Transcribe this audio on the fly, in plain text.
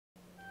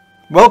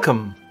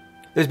Welcome.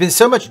 There's been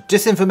so much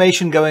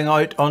disinformation going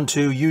out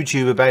onto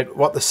YouTube about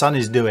what the sun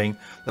is doing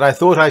that I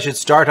thought I should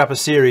start up a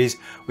series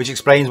which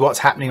explains what's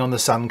happening on the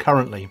sun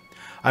currently.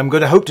 I'm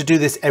going to hope to do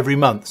this every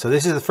month. So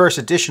this is the first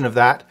edition of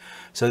that.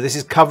 So this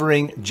is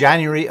covering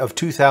January of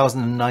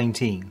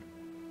 2019.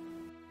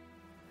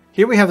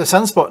 Here we have the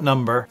sunspot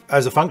number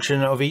as a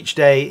function of each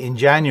day in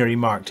January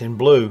marked in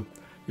blue.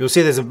 You'll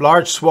see there's a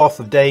large swath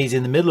of days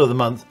in the middle of the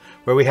month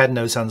where we had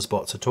no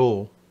sunspots at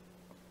all.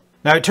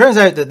 Now it turns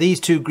out that these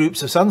two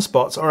groups of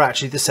sunspots are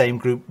actually the same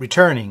group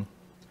returning.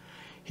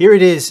 Here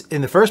it is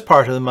in the first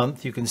part of the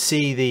month. You can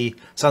see the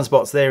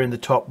sunspots there in the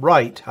top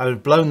right.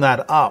 I've blown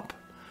that up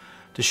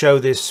to show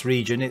this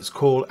region. It's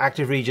called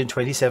active region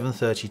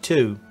 2732.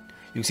 You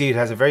can see it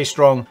has a very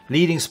strong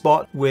leading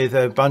spot with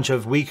a bunch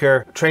of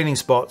weaker trailing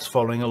spots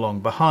following along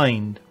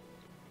behind.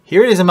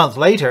 Here it is a month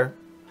later.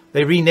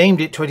 They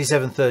renamed it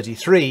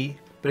 2733,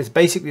 but it's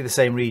basically the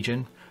same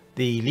region.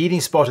 The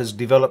leading spot has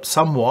developed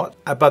somewhat,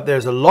 but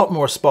there's a lot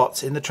more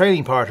spots in the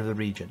trailing part of the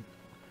region.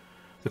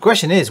 The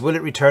question is, will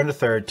it return a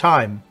third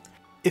time?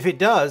 If it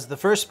does, the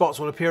first spots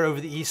will appear over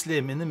the east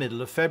limb in the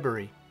middle of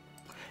February.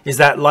 Is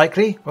that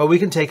likely? Well, we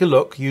can take a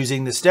look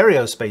using the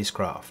stereo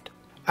spacecraft.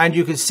 And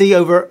you can see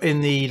over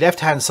in the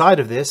left-hand side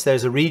of this,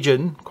 there's a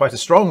region, quite a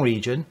strong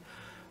region,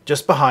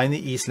 just behind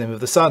the east limb of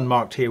the sun,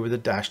 marked here with a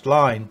dashed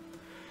line.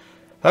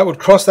 That would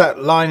cross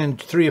that line in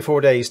 3 or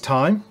 4 days'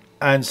 time.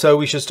 And so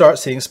we should start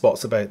seeing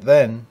spots about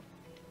then.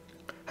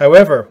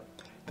 However,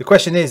 the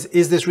question is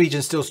this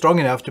region still strong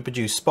enough to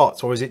produce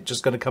spots, or is it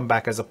just going to come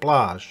back as a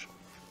plage?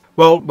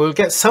 Well, we'll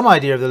get some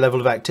idea of the level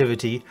of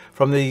activity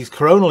from these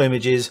coronal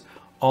images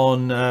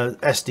on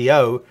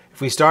SDO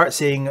if we start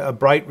seeing a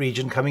bright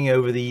region coming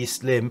over the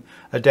east limb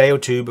a day or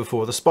two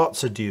before the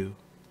spots are due.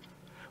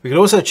 We can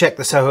also check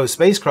the SOHO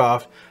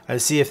spacecraft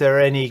and see if there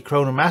are any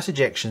coronal mass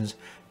ejections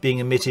being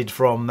emitted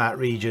from that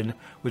region,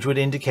 which would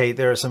indicate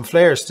there are some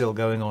flares still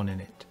going on in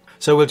it.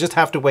 So we'll just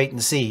have to wait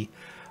and see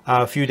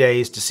a few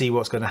days to see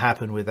what's going to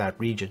happen with that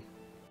region.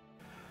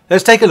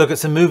 Let's take a look at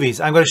some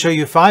movies. I'm going to show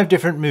you 5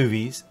 different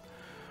movies.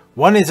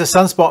 One is a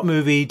sunspot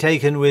movie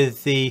taken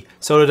with the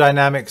Solar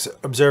Dynamics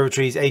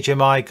Observatory's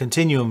HMI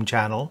Continuum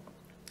channel.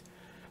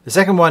 The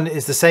second one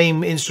is the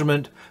same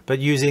instrument but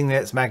using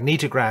its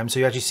magnetogram, so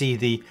you actually see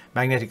the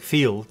magnetic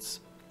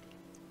fields.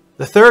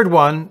 The third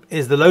one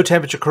is the low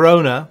temperature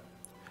corona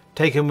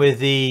taken with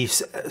the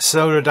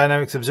Solar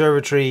Dynamics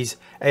Observatory's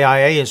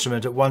AIA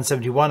instrument at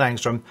 171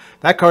 angstrom.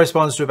 That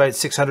corresponds to about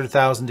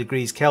 600,000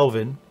 degrees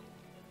Kelvin.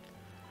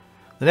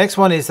 The next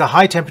one is the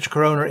high temperature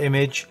corona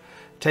image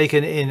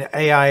taken in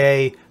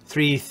AIA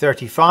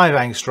 335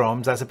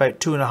 angstroms. That's about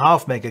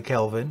 2.5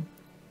 megakelvin.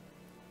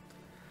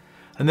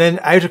 And then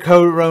outer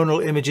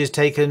coronal images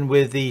taken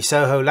with the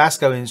SOHO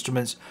LASCO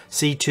instruments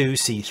C2,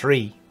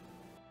 C3.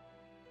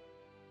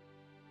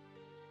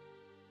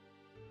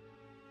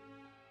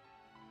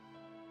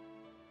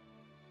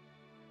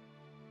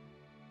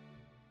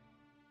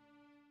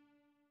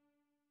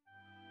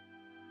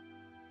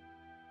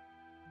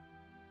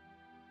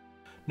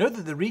 Note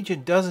that the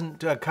region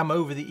doesn't come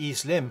over the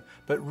east limb,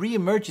 but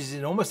re-emerges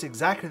in almost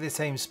exactly the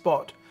same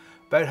spot,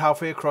 about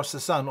halfway across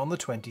the sun on the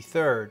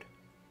 23rd.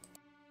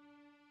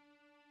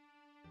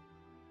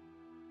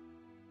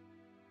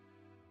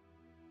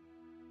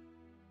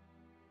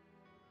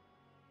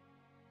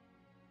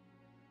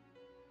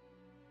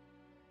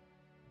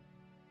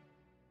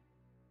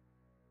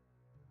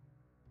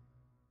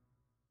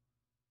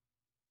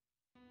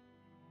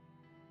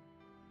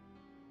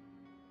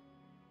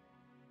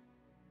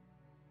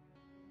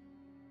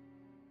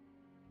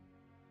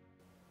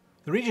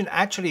 The region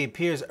actually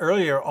appears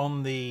earlier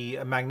on the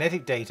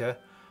magnetic data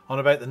on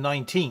about the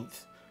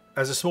 19th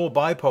as a small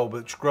bipole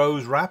which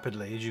grows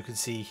rapidly, as you can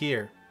see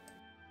here.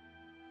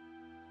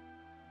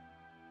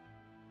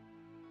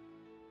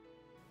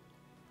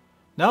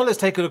 Now let's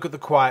take a look at the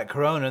quiet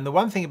corona, and the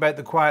one thing about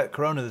the quiet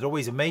corona that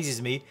always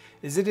amazes me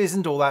is it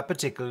isn't all that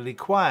particularly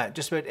quiet.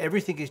 Just about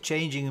everything is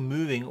changing and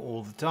moving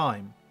all the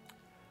time.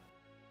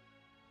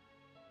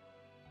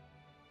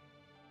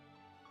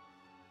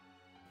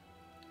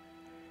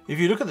 If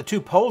you look at the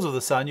two poles of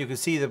the sun, you can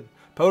see the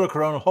polar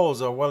coronal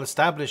holes are well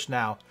established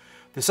now.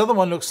 The southern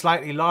one looks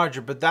slightly larger,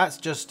 but that's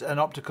just an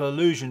optical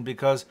illusion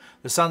because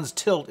the sun's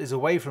tilt is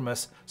away from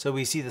us, so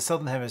we see the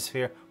southern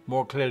hemisphere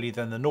more clearly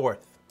than the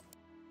north.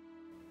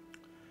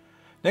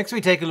 Next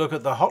we take a look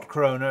at the hot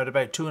corona at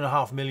about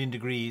 2.5 million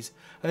degrees,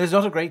 and there's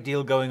not a great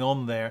deal going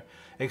on there,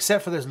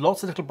 except for there's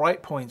lots of little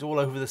bright points all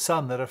over the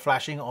sun that are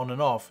flashing on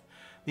and off.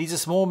 These are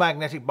small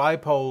magnetic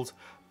bipoles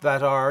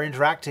that are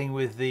interacting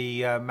with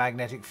the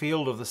magnetic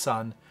field of the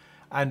sun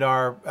and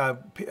are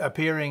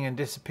appearing and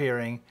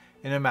disappearing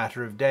in a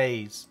matter of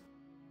days.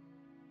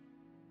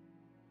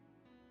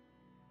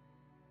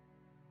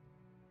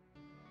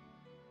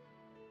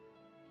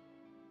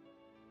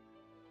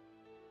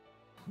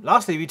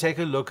 Lastly, we take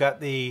a look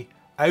at the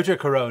outer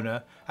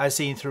corona as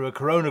seen through a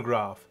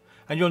coronagraph,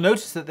 and you'll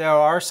notice that there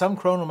are some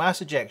coronal mass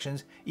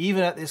ejections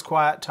even at this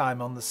quiet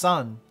time on the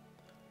sun.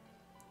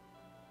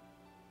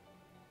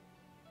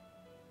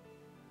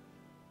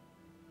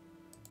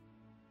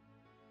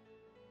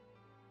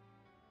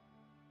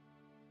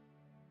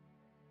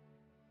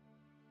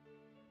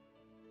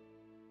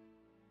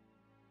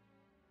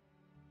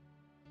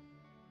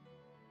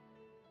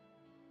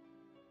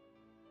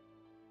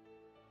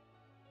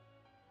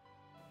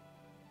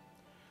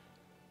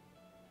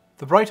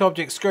 The bright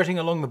object skirting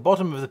along the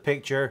bottom of the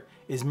picture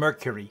is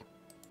Mercury.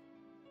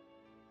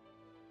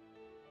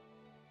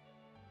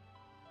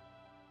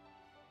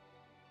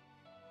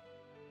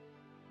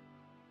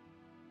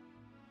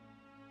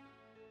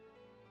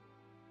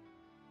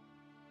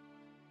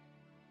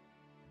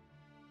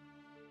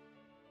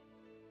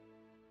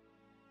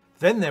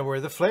 Then there were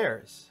the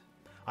flares.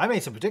 I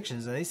made some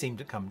predictions and they seemed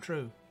to come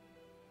true.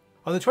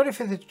 On the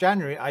 25th of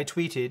January I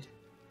tweeted,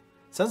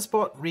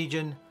 "Sunspot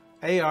region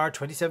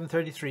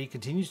AR2733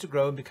 continues to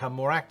grow and become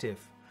more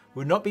active.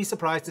 Would not be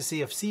surprised to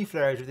see a C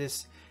flare out of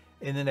this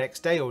in the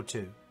next day or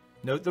two.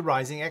 Note the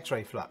rising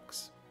X-ray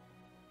flux."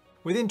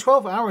 Within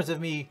 12 hours of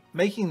me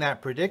making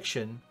that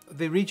prediction,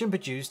 the region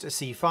produced a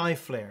C5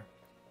 flare,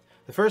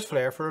 the first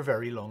flare for a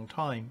very long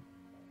time.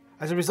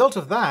 As a result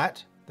of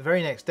that, the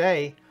very next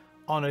day,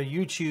 on a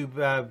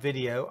YouTube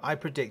video, I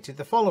predicted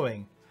the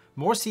following: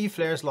 more C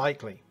flares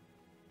likely.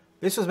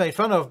 This was made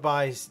fun of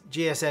by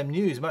GSM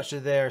News, much to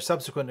their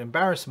subsequent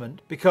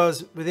embarrassment,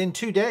 because within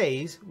 2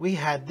 days we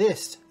had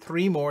this,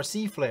 3 more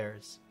C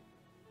flares.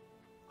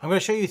 I'm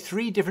going to show you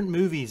 3 different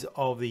movies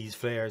of these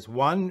flares.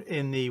 One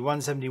in the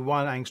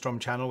 171 angstrom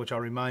channel, which I'll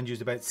remind you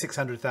is about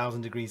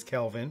 600,000 degrees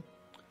Kelvin.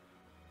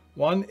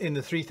 One in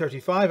the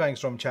 335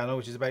 angstrom channel,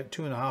 which is about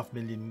 2.5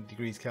 million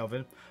degrees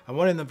Kelvin. And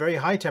one in the very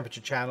high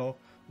temperature channel,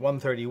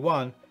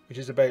 131, which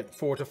is about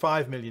 4 to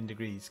 5 million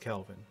degrees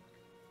Kelvin.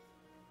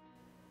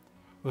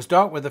 We'll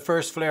start with the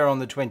first flare on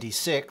the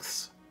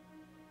 26th.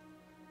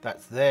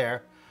 That's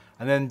there.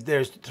 And then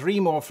there's 3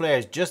 more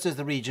flares just as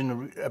the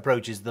region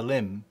approaches the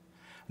limb.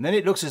 And then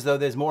it looks as though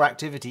there's more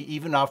activity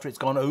even after it's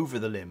gone over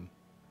the limb.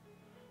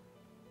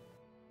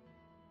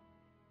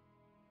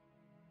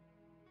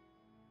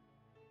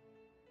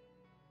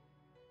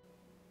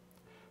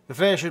 The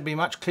flare should be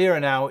much clearer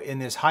now in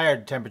this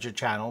higher temperature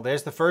channel.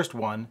 There's the first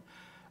one,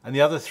 and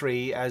the other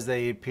 3 as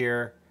they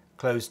appear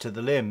close to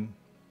the limb.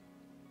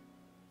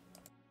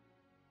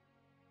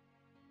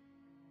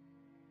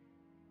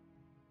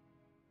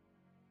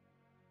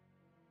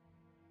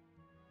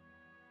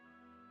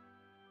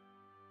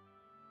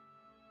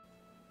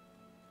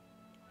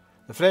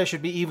 The flare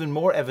should be even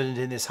more evident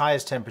in this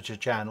highest temperature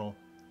channel,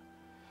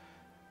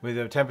 with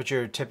a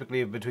temperature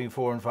typically of between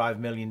 4 and 5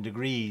 million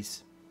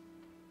degrees.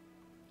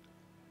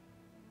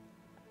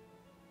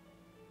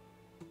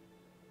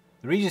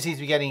 The region seems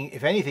to be getting,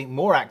 if anything,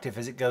 more active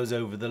as it goes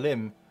over the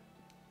limb.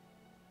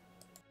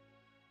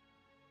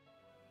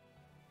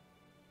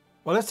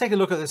 Well, let's take a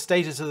look at the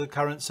status of the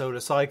current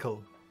solar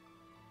cycle.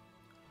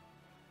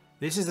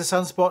 This is the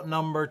sunspot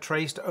number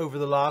traced over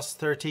the last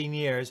 13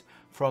 years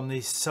from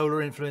the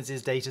Solar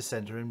Influences Data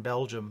Center in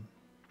Belgium.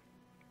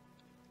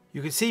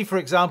 You can see, for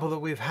example, that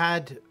we've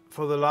had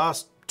for the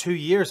last 2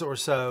 years or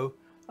so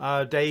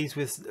days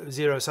with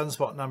 0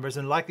 sunspot numbers,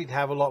 and likely to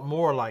have a lot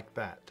more like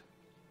that.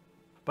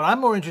 But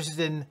I'm more interested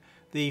in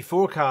the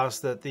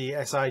forecast that the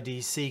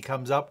SIDC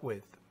comes up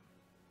with.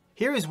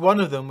 Here is one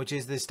of them, which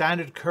is the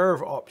standard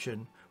curve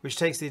option, which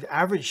takes the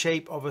average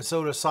shape of a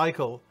solar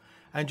cycle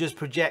and just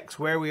projects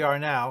where we are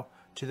now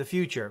to the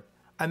future.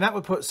 And that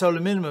would put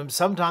solar minimum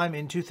sometime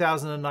in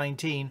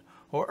 2019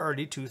 or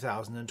early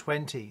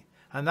 2020.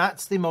 And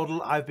that's the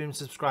model I've been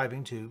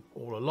subscribing to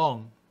all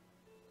along.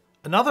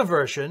 Another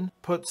version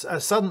puts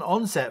a sudden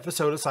onset for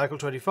solar cycle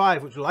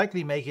 25, which will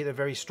likely make it a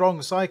very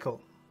strong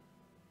cycle.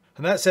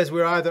 And that says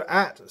we're either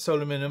at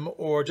solar minimum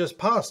or just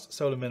past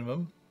solar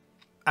minimum.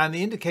 And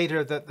the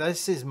indicator that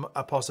this is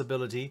a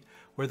possibility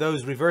were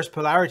those reverse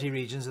polarity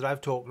regions that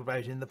I've talked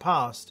about in the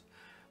past.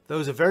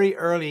 Those are very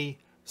early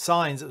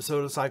signs of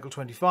solar cycle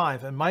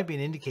 25 and might be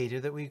an indicator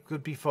that we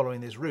could be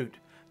following this route,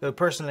 though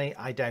personally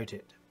I doubt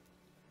it.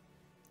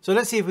 So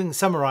let's see if we can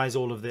summarize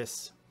all of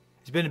this.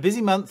 It's been a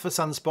busy month for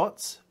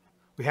sunspots.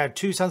 We had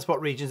 2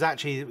 sunspot regions.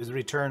 Actually, it was a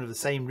return of the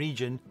same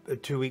region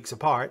 2 weeks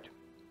apart.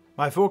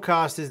 My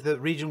forecast is that the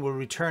region will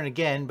return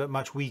again, but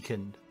much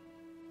weakened.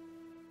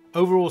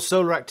 Overall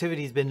solar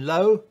activity has been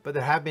low, but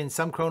there have been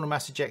some coronal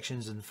mass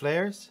ejections and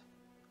flares.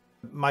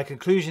 My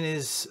conclusion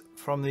is,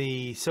 from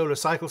the solar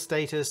cycle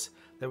status,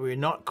 that we're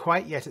not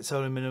quite yet at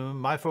solar minimum.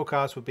 My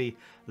forecast would be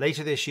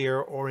later this year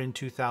or in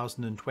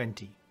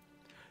 2020.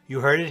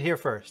 You heard it here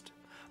first.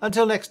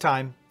 Until next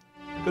time,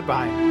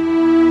 goodbye.